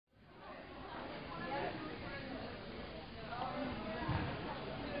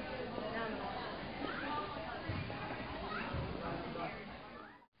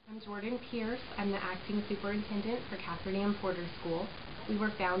Jordan Pierce. I'm the acting superintendent for Katherine Anne Porter School. We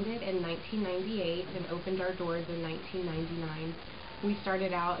were founded in 1998 and opened our doors in 1999. We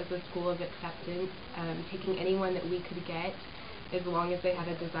started out as a school of acceptance, taking anyone that we could get as long as they had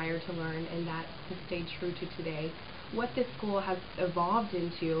a desire to learn, and that has stayed true to today. What this school has evolved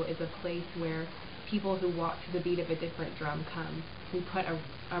into is a place where people who walk to the beat of a different drum come. We put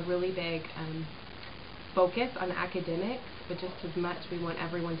a really big focus on academics, but just as much we want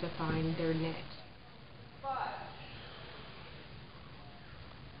everyone to find their niche. 5,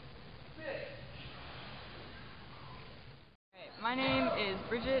 6. My name is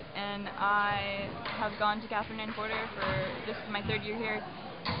Bridget, and I have gone to Katherine Anne Porter for this is my 3rd year here,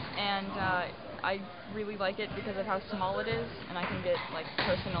 and I really like it because of how small it is, and I can get like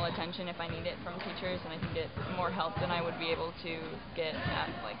personal attention if I need it from teachers, and I can get more help than I would be able to get at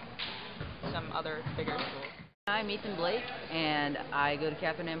like some other bigger schools. I'm Ethan Blake, and I go to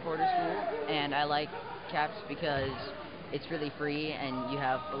Katherine Anne Porter School, and I like CAPS because it's really free and you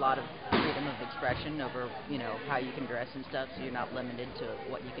have a lot of freedom of expression over, how you can dress and stuff, so you're not limited to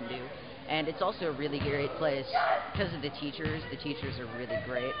what you can do. And it's also a really great place because of the teachers. The teachers are really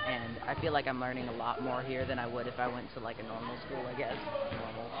great, and I feel like I'm learning a lot more here than I would if I went to like a normal school, I guess.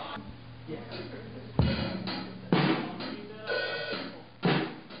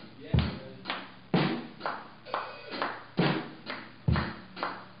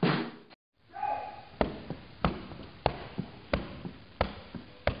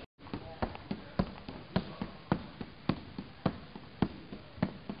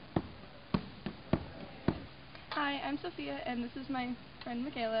 Hi, I'm Sophia, and this is my friend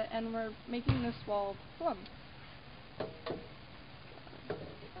Michaela, and we're making this wall plum.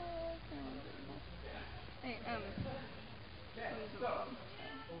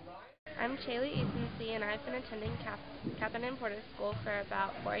 I'm Shaylee Eatoncy, and I've been attending Katherine Anne Porter School for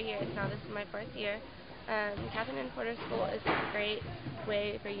about 4 years now. This is my 4th year. Katherine Anne Porter School is a great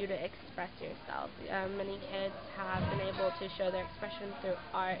way for you to express yourself. Many kids have been able to show their expression through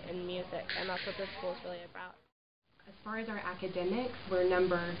art and music, and that's what this school is really about. As far as our academics, we're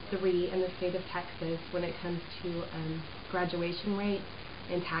number 3 in the state of Texas when it comes to graduation rate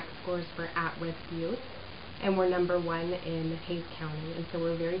and tax scores for at-risk youth, and we're number 1 in Hays County, and so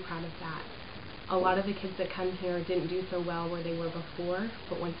we're very proud of that. A lot of the kids that come here didn't do so well where they were before,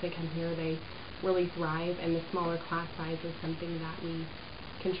 but once they come here they really thrive, and the smaller class size is something that we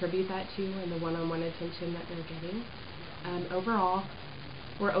contribute that to, and the one-on-one attention that they're getting. Overall,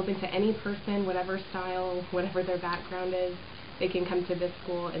 we're open to any person, whatever style, whatever their background is. They can come to this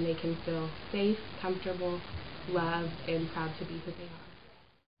school and they can feel safe, comfortable, loved, and proud to be who they are.